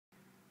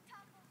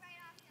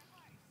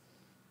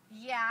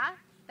Yeah,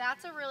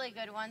 that's a really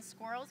good one.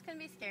 Squirrels can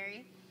be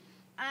scary.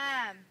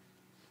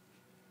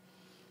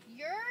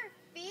 Your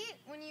feet,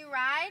 when you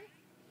ride,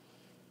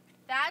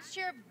 that's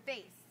your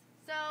base.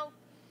 So,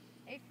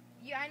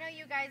 I know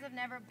you guys have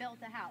never built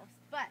a house,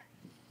 but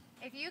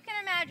if you can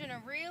imagine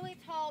a really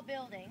tall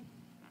building,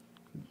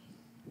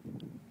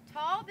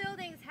 tall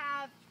buildings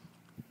have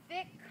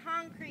thick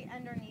concrete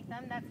underneath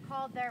them. That's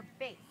called their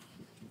base.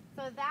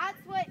 So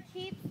that's what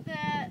keeps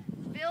the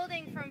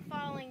building from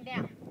falling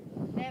down.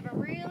 They have a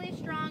really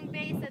strong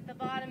base at the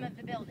bottom of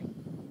the building.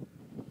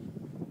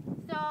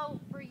 So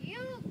for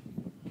you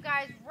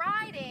guys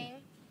riding,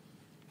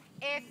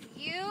 if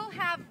you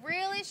have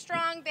really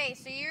strong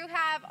base, so you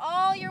have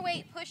all your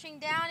weight pushing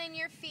down in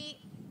your feet,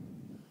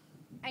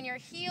 and your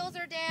heels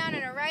are down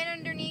and are right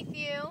underneath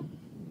you,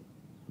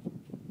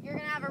 you're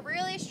going to have a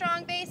really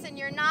strong base and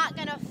you're not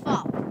going to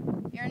fall.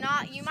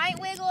 You might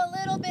wiggle a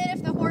little bit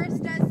if the horse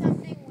does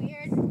something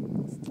weird,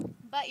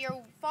 but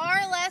you're far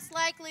less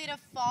likely to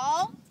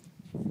fall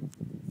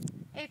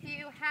if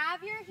you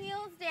have your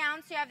heels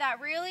down, so you have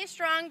that really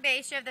strong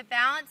base, you have the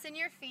balance in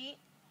your feet.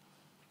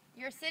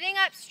 You're sitting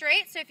up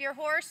straight, so if your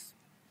horse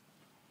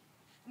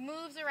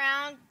moves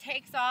around,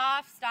 takes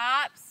off,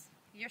 stops,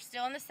 you're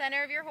still in the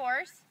center of your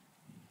horse.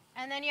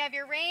 And then you have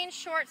your reins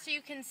short so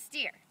you can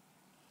steer.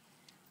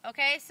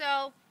 Okay,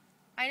 so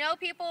I know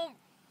people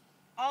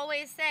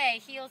always say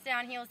heels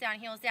down, heels down,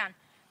 heels down.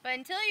 But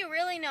until you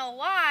really know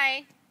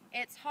why,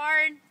 it's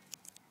hard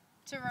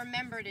to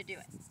remember to do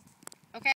it.